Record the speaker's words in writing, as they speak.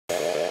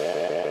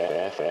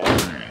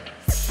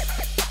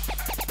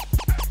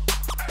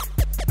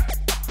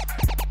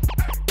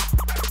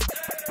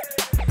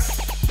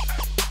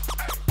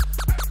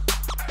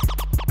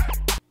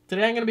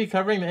Today I'm going to be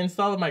covering the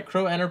install of my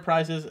Crow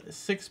Enterprises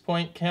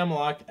 6-point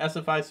cam-lock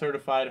SFI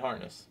certified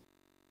harness.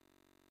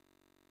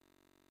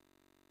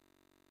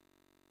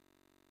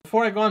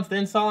 Before I go on to the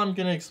install, I'm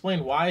going to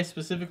explain why I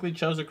specifically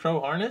chose a Crow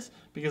harness,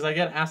 because I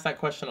get asked that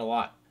question a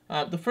lot.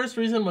 The first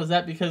reason was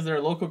that because they're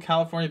a local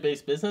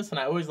California-based business, and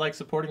I always like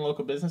supporting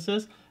local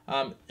businesses.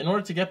 In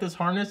order to get this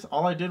harness,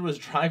 all I did was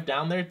drive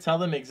down there, tell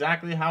them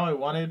exactly how I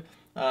wanted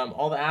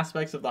all the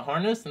aspects of the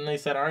harness, and they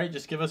said, all right,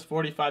 just give us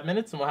 45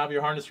 minutes and we'll have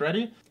your harness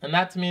ready. And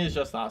that to me is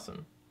just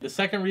awesome. The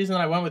second reason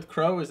I went with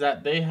Crow is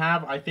that they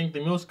have, I think,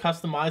 the most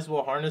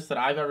customizable harness that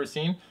I've ever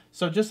seen.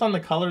 So just on the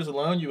colors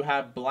alone, you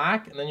have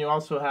black, and then you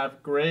also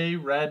have gray,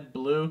 red,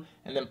 blue,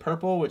 and then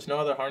purple, which no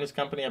other harness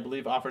company, I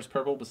believe, offers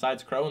purple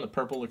besides Crow, and the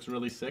purple looks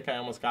really sick. I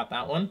almost got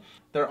that one.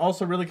 They're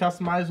also really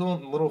customizable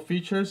in little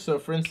features. So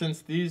for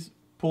instance, these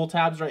pull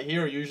tabs right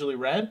here are usually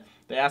red.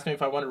 They asked me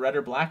if I wanted red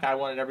or black. I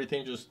wanted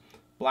everything just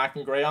black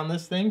and gray on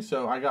this thing,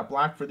 so I got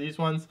black for these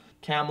ones,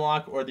 cam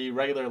lock or the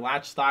regular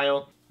latch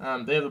style.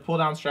 They have the pull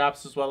down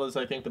straps as well as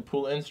I think the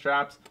pull in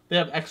straps. They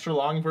have extra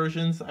long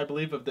versions, I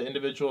believe, of the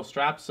individual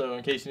straps, so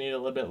in case you need it a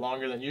little bit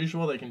longer than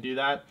usual, they can do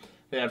that.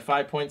 They had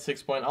 5-point,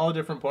 6-point, all the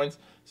different points,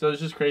 so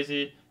it's just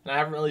crazy, and I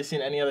haven't really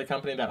seen any other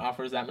company that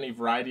offers that many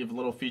variety of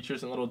little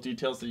features and little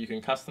details that you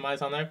can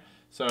customize on there,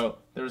 so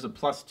there was a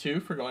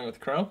 +2 for going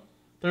with Crow.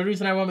 Third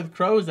reason I went with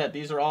Crow is that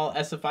these are all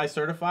SFI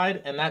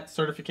certified, and that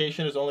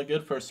certification is only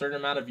good for a certain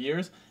amount of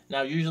years.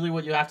 Now, usually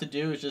what you have to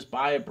do is just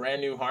buy a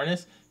brand new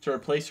harness to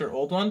replace your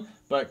old one,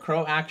 but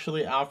Crow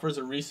actually offers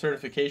a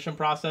recertification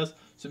process.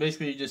 So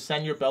basically you just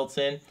send your belts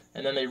in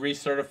and then they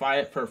recertify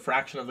it for a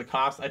fraction of the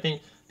cost. I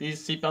think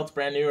these seat belts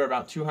brand new are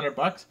about 200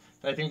 bucks.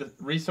 And I think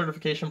the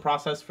recertification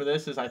process for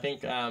this is I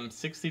think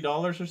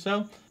 $60 or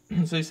so.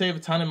 So you save a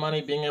ton of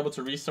money being able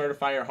to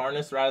recertify your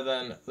harness rather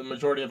than the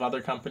majority of other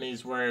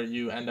companies where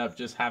you end up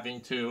just having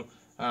to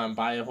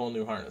buy a whole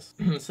new harness.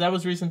 So that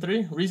was reason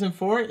 3. Reason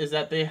 4 is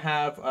that they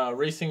have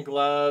racing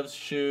gloves,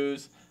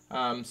 shoes,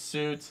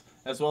 suits,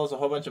 as well as a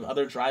whole bunch of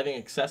other driving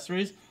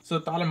accessories. So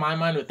the thought in my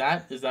mind with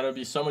that is that it would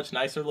be so much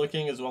nicer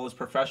looking as well as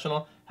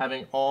professional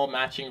having all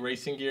matching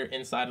racing gear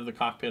inside of the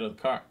cockpit of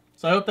the car.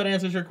 So I hope that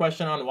answers your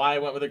question on why I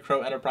went with a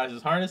Crow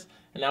Enterprises harness,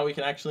 and now we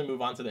can actually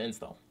move on to the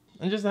install.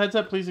 And just a heads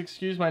up, please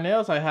excuse my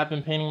nails. I have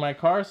been painting my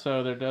car,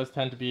 so there does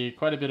tend to be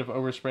quite a bit of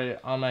overspray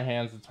on my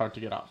hands. It's hard to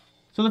get off.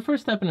 So the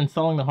first step in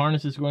installing the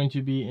harness is going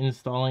to be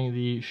installing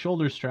the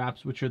shoulder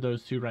straps, which are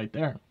those two right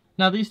there.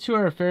 Now these two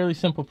are a fairly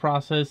simple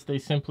process. They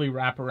simply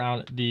wrap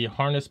around the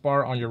harness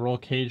bar on your roll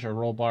cage or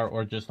roll bar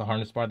or just the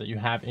harness bar that you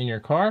have in your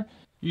car.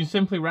 You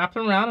simply wrap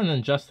them around and then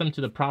adjust them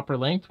to the proper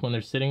length when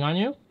they're sitting on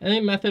you. And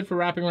the method for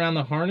wrapping around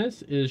the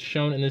harness is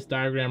shown in this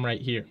diagram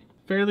right here.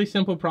 Fairly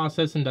simple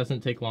process and doesn't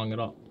take long at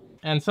all.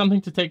 And something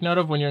to take note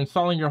of when you're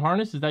installing your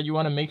harness is that you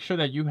want to make sure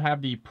that you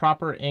have the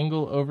proper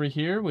angle over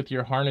here with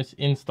your harness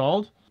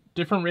installed.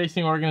 Different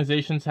racing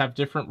organizations have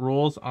different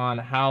rules on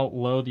how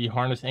low the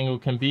harness angle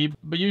can be,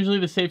 but usually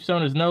the safe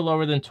zone is no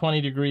lower than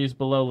 20 degrees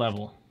below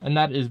level. And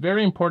that is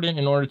very important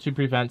in order to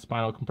prevent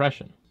spinal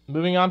compression.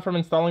 Moving on from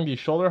installing the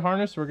shoulder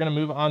harness, we're going to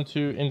move on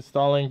to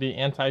installing the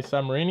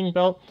anti-submarining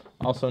belt,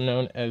 also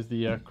known as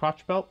the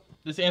crotch belt.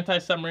 This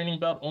anti-submarining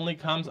belt only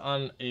comes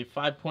on a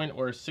 5-point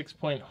or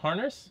 6-point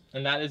harness,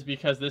 and that is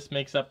because this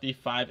makes up the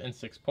 5 and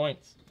 6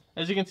 points.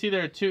 As you can see,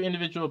 there are 2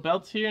 individual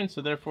belts here, and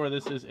so therefore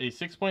this is a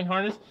 6-point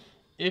harness.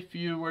 If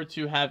you were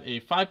to have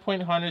a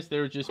 5-point harness,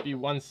 there would just be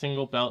one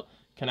single belt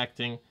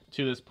connecting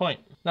to this point.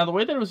 Now, the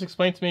way that it was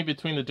explained to me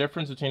between the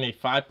difference between a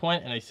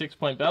 5-point and a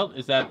 6-point belt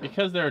is that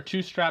because there are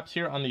 2 straps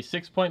here on the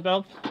 6-point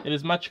belt, it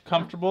is much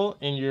comfortable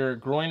in your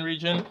groin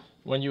region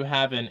when you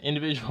have an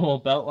individual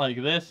belt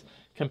like this,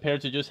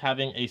 compared to just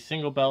having a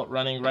single belt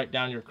running right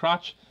down your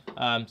crotch.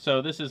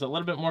 So this is a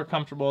little bit more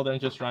comfortable than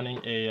just running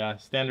a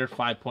standard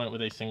 5-point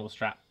with a single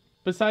strap.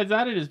 Besides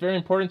that, it is very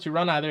important to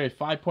run either a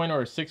 5-point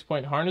or a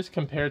 6-point harness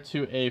compared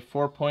to a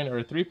 4-point or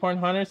a 3-point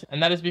harness,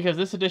 and that is because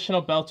this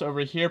additional belt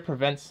over here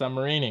prevents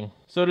submarining.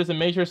 So it is a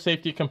major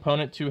safety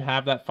component to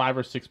have that 5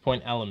 or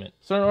 6-point element.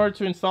 So in order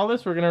to install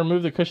this, we're going to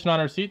remove the cushion on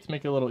our seat to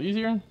make it a little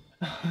easier.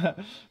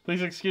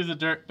 Please excuse the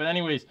dirt. But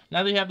anyways,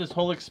 now that you have this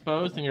hole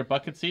exposed in your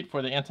bucket seat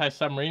for the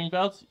anti-submarining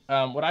belts,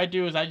 what I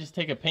do is I just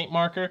take a paint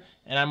marker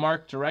and I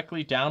mark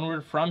directly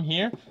downward from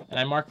here, and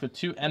I mark the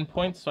 2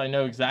 endpoints so I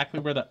know exactly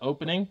where the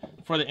opening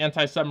for the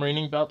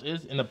anti-submarining belt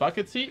is in the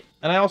bucket seat.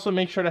 And I also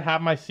make sure to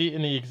have my seat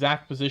in the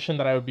exact position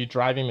that I would be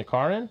driving the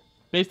car in.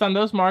 Based on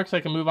those marks, I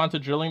can move on to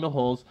drilling the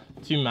holes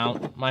to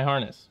mount my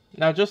harness.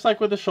 Now, just like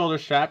with the shoulder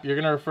strap, you're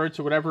going to refer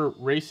to whatever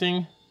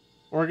racing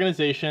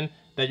organization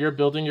that you're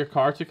building your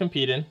car to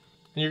compete in, and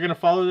you're going to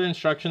follow the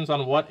instructions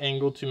on what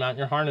angle to mount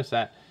your harness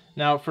at.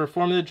 Now, for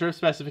Formula Drift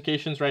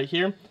specifications right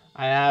here,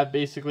 I have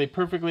basically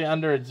perfectly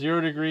under at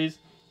 0 degrees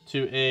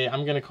to a,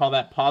 I'm going to call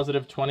that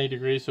positive 20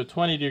 degrees, so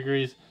 20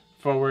 degrees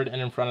forward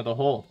and in front of the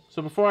hole.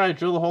 So before I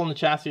drill the hole in the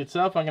chassis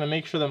itself, I'm going to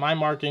make sure that my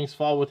markings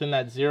fall within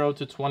that 0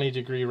 to 20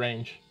 degree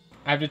range.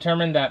 I've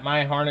determined that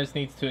my harness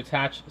needs to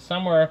attach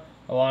somewhere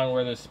along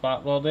where the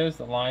spot weld is,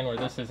 the line where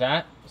this is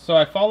at. So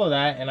I follow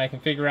that and I can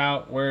figure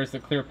out where's the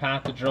clear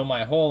path to drill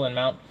my hole and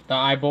mount the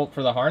eye bolt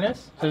for the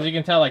harness. So as you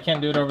can tell, I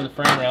can't do it over the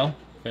frame rail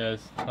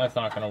because that's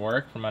not going to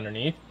work from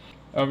underneath.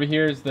 Over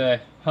here is the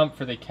hump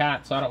for the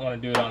cat, so I don't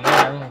want to do it on there.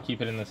 I'm going to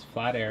keep it in this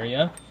flat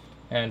area.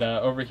 And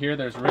over here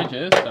there's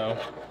ridges, so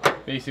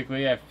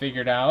basically I've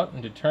figured out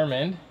and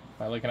determined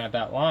by looking at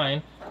that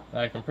line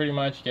that I can pretty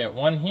much get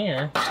one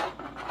here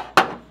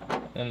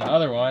and the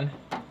other one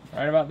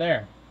right about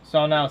there. So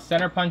I'll now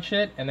center punch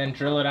it and then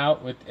drill it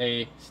out with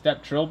a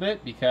step drill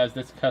bit because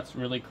this cuts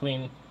really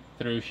clean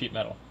through sheet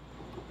metal.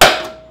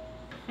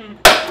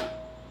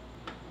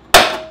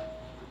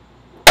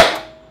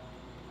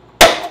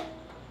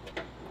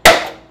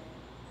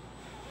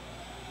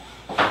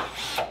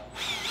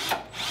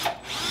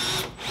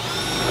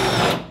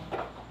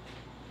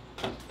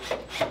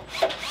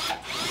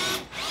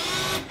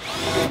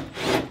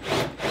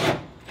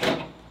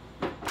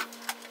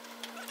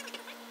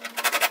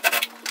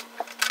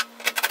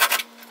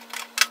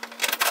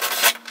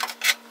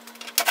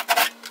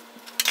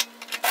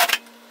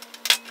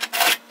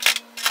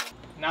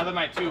 Now that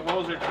my two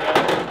holes are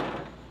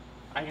drilled,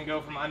 I can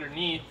go from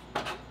underneath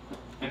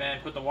and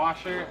then put the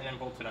washer and then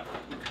bolt it up.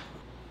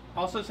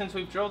 Also, since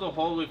we've drilled a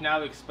hole, we've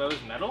now exposed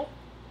metal.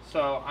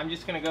 So I'm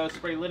just going to go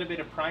spray a little bit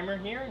of primer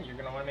here, and you're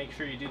going to want to make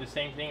sure you do the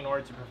same thing in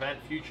order to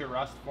prevent future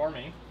rust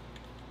forming.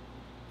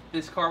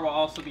 This car will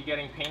also be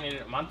getting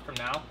painted a month from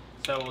now,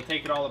 so we'll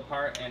take it all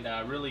apart and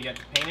really get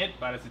to paint it,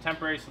 but as a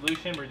temporary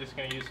solution, we're just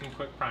going to use some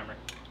quick primer.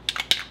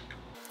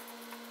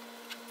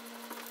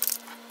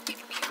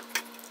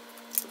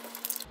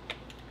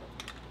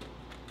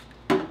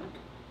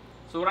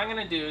 So what I'm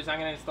going to do is I'm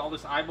going to install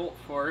this eye bolt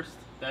first,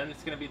 then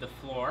it's going to be the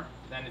floor,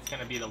 then it's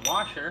going to be the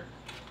washer,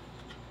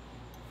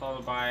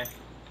 followed by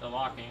the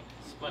locking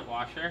split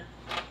washer,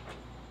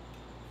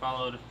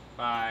 followed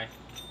by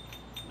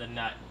the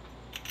nut.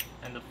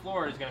 And the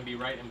floor is going to be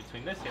right in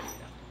between this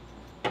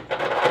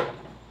area.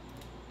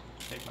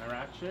 Take my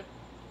ratchet.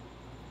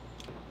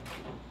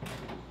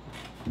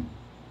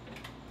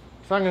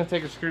 So I'm going to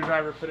take a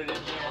screwdriver, put it in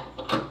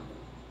here,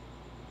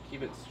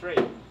 keep it straight.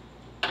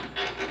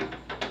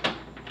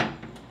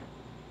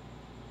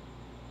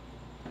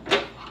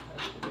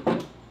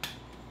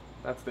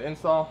 That's the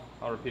install.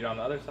 I'll repeat it on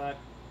the other side.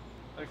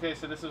 Okay,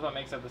 so this is what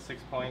makes up the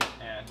 6 points,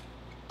 and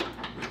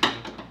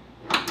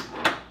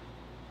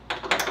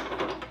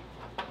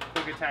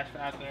quick attach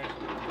fasteners,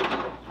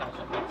 attach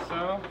it like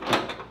so,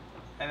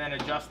 and then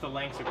adjust the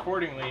lengths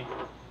accordingly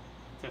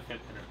to fit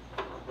through.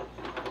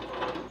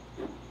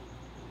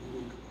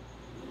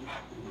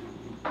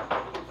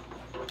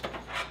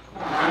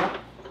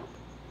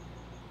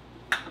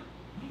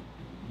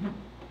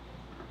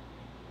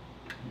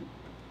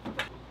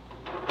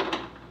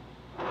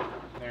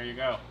 There you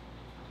go.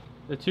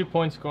 The 2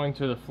 points going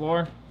to the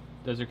floor,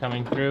 those are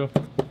coming through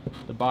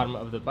the bottom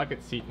of the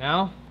bucket seat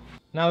now.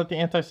 Now that the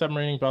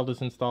anti-submarining belt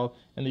is installed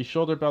and the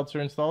shoulder belts are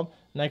installed,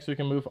 next we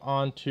can move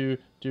on to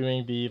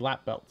doing the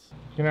lap belts.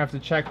 You're gonna have to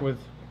check with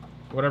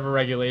whatever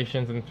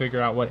regulations and figure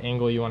out what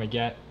angle you want to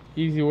get.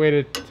 Easy way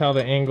to tell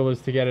the angle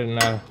is to get it in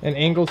an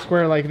angle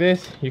square like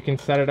this. You can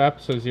set it up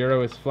so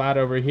 0 is flat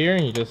over here,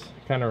 and you just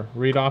kind of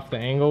read off the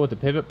angle with the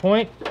pivot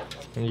point,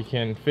 and you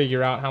can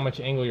figure out how much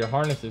angle your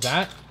harness is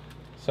at.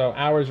 So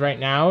ours right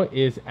now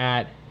is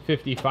at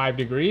 55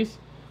 degrees,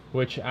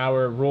 which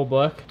our rule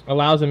book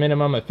allows a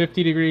minimum of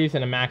 50 degrees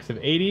and a max of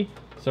 80.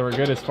 So we're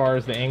good as far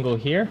as the angle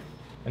here.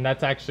 And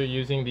that's actually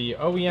using the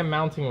OEM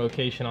mounting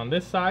location on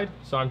this side.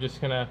 So I'm just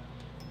gonna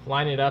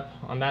line it up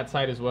on that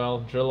side as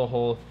well, drill a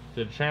hole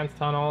to the trans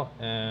tunnel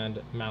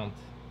and mount.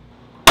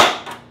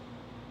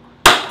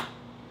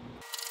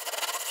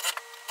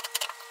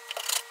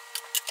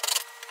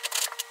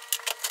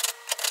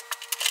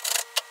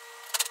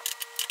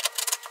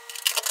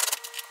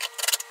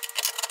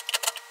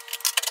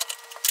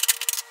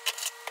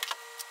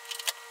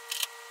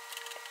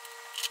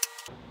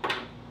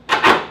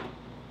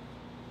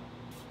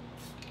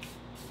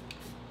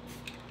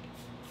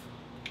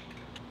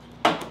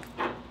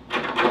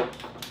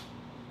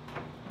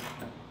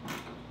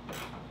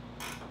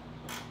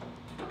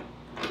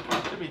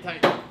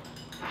 Tight.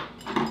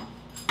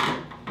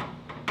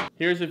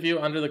 Here's a view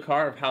under the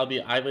car of how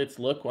the eyelets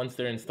look once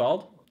they're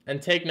installed.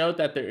 And take note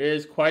that there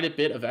is quite a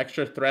bit of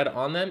extra thread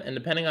on them, and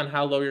depending on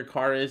how low your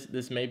car is,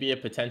 this may be a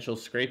potential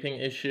scraping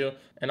issue.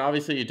 And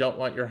obviously you don't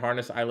want your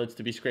harness eyelets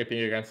to be scraping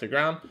against the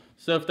ground.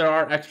 So if there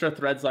are extra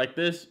threads like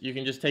this, you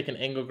can just take an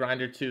angle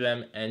grinder to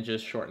them and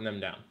just shorten them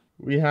down.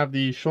 We have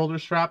the shoulder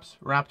straps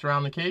wrapped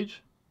around the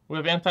cage. We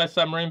have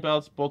anti-submarine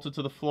belts bolted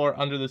to the floor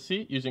under the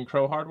seat using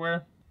Crow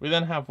hardware. We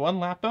then have one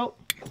lap belt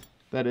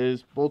that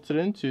is bolted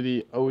into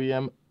the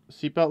OEM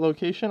seatbelt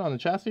location on the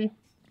chassis.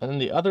 And then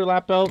the other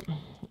lap belt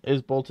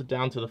is bolted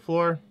down to the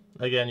floor,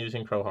 again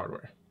using Crow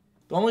hardware.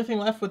 The only thing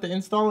left with the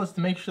install is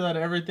to make sure that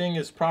everything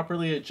is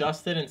properly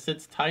adjusted and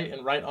sits tight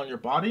and right on your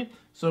body.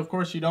 So of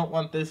course you don't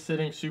want this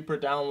sitting super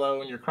down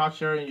low in your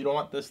crotch area, and you don't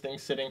want this thing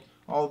sitting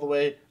all the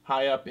way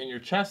high up in your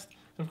chest.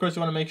 And of course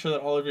you want to make sure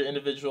that all of your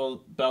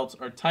individual belts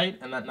are tight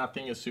and that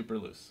nothing is super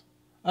loose.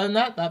 Other than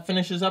that, that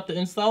finishes up the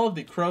install of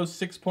the Crow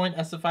 6-point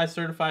SFI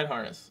certified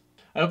harness.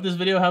 I hope this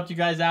video helped you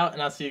guys out,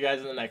 and I'll see you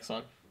guys in the next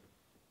one.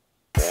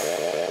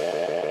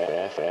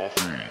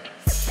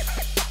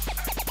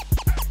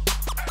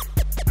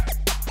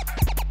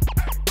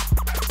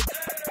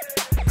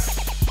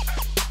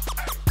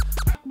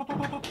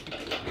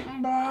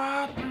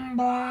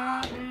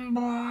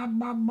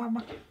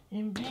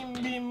 Bim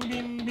bim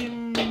bim